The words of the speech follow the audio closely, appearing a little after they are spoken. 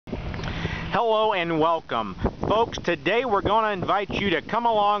Hello and welcome. Folks, today we're going to invite you to come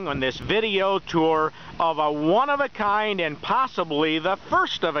along on this video tour of a one-of-a-kind and possibly the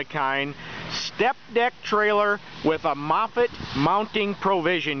first-of-a-kind step deck trailer with a Moffett mounting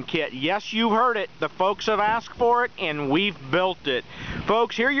provision kit. Yes, you heard it. The folks have asked for it and we've built it.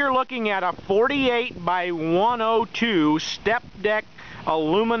 Folks, here you're looking at a 48 by 102 step deck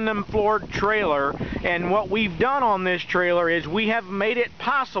aluminum floored trailer, and what we've done on this trailer is we have made it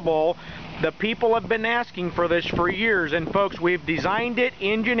possible. The people have been asking for this for years, and folks, we've designed it,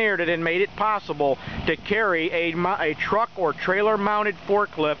 engineered it, and made it possible to carry a truck or trailer mounted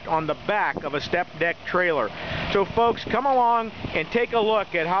forklift on the back of a step deck trailer. So folks, come along and take a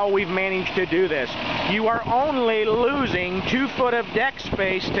look at how we've managed to do this. You are only losing 2 foot of deck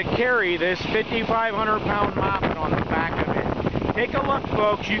space to carry this 5,500 pound Moffett on the back of it. Take a look,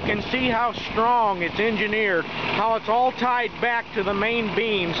 folks. You can see how strong it's engineered, how it's all tied back to the main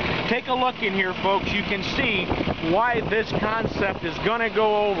beams. Take a look in here, folks. You can see why this concept is going to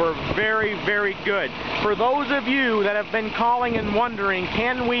go over very, very good. For those of you that have been calling and wondering,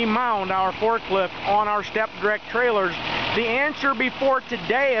 can we mount our forklift on our step deck trailers? The answer before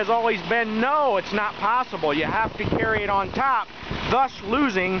today has always been no, it's not possible. You have to carry it on top, thus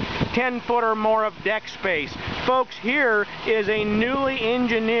losing 10 foot or more of deck space. Folks, here is a newly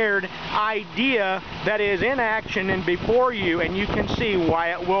engineered idea that is in action and before you, and you can see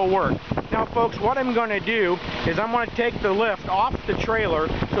why it will work. Now folks, what I'm going to do is I'm going to take the lift off the trailer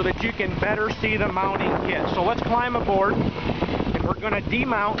so that you can better see the mounting kit. So let's climb aboard and we're going to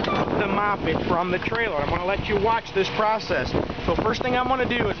demount the Moffett from the trailer. I'm going to let you watch this process. So first thing I'm going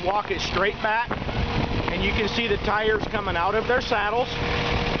to do is walk it straight back, and you can see the tires coming out of their saddles.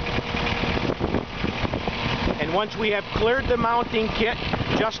 And once we have cleared the mounting kit,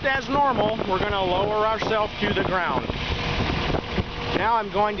 just as normal, we're going to lower ourselves to the ground. Now I'm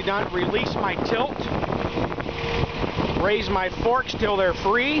going to release my tilt, raise my forks till they're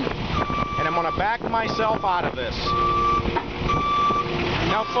free, and I'm going to back myself out of this.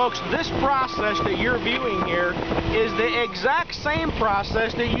 Now folks, this process that you're viewing here is the exact same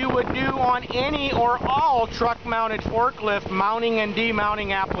process that you would do on any or all truck-mounted forklift mounting and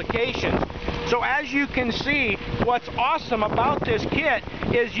demounting applications. So as you can see, what's awesome about this kit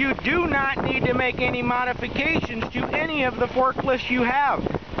is you do not need to make any modifications to any of the forklifts you have.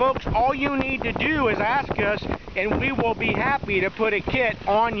 Folks, all you need to do is ask us, and we will be happy to put a kit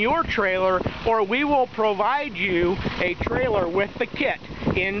on your trailer, or we will provide you a trailer with the kit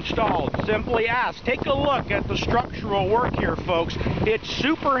installed. Simply ask. Take a look at the structural work here, folks. It's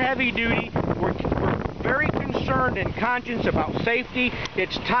super heavy duty. We're very concerned and conscious about safety.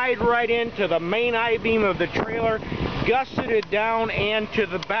 It's tied right into the main I-beam of the trailer, gusseted down and to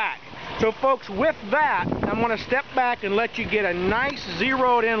the back. So folks, with that, I'm going to step back and let you get a nice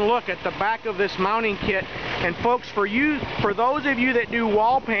zeroed in look at the back of this mounting kit. And folks, for those of you that do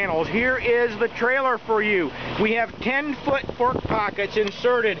wall panels, here is the trailer for you. We have 10-foot fork pockets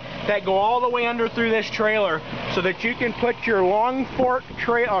inserted that go all the way under through this trailer so that you can put your long fork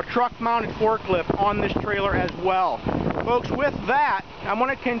truck mounted forklift on this trailer as well. Folks, with that, I'm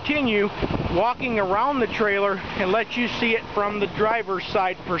going to continue walking around the trailer and let you see it from the driver's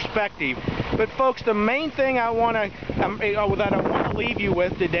side perspective. But folks, the main thing that I want to leave you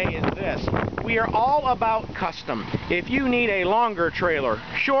with today is this. We are all about custom. If you need a longer trailer,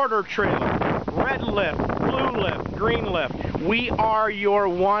 shorter trailer, red lift, blue lift, green lift, we are your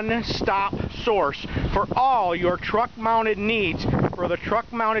one-stop source for all your truck-mounted needs for the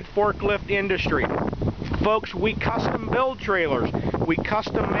truck-mounted forklift industry. Folks, we custom build trailers, we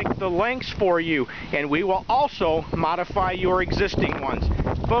custom make the lengths for you, and we will also modify your existing ones.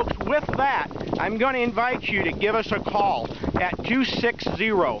 Folks, with that, I'm going to invite you to give us a call at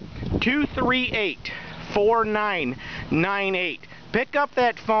 260-238-4998. Pick up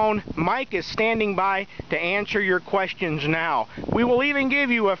that phone. Mike is standing by to answer your questions now. We will even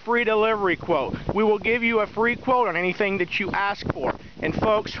give you a free delivery quote. We will give you a free quote on anything that you ask for. And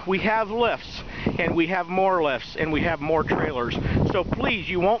folks, we have lifts, and we have more lifts, and we have more trailers. So please,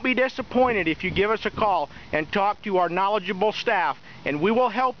 you won't be disappointed if you give us a call and talk to our knowledgeable staff, and we will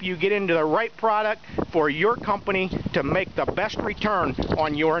help you get into the right product for your company to make the best return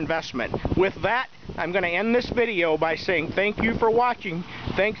on your investment. With that, I'm going to end this video by saying thank you for watching,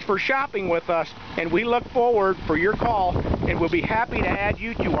 thanks for shopping with us, and we look forward for your call, and we'll be happy to add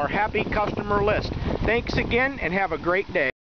you to our happy customer list. Thanks again, and have a great day.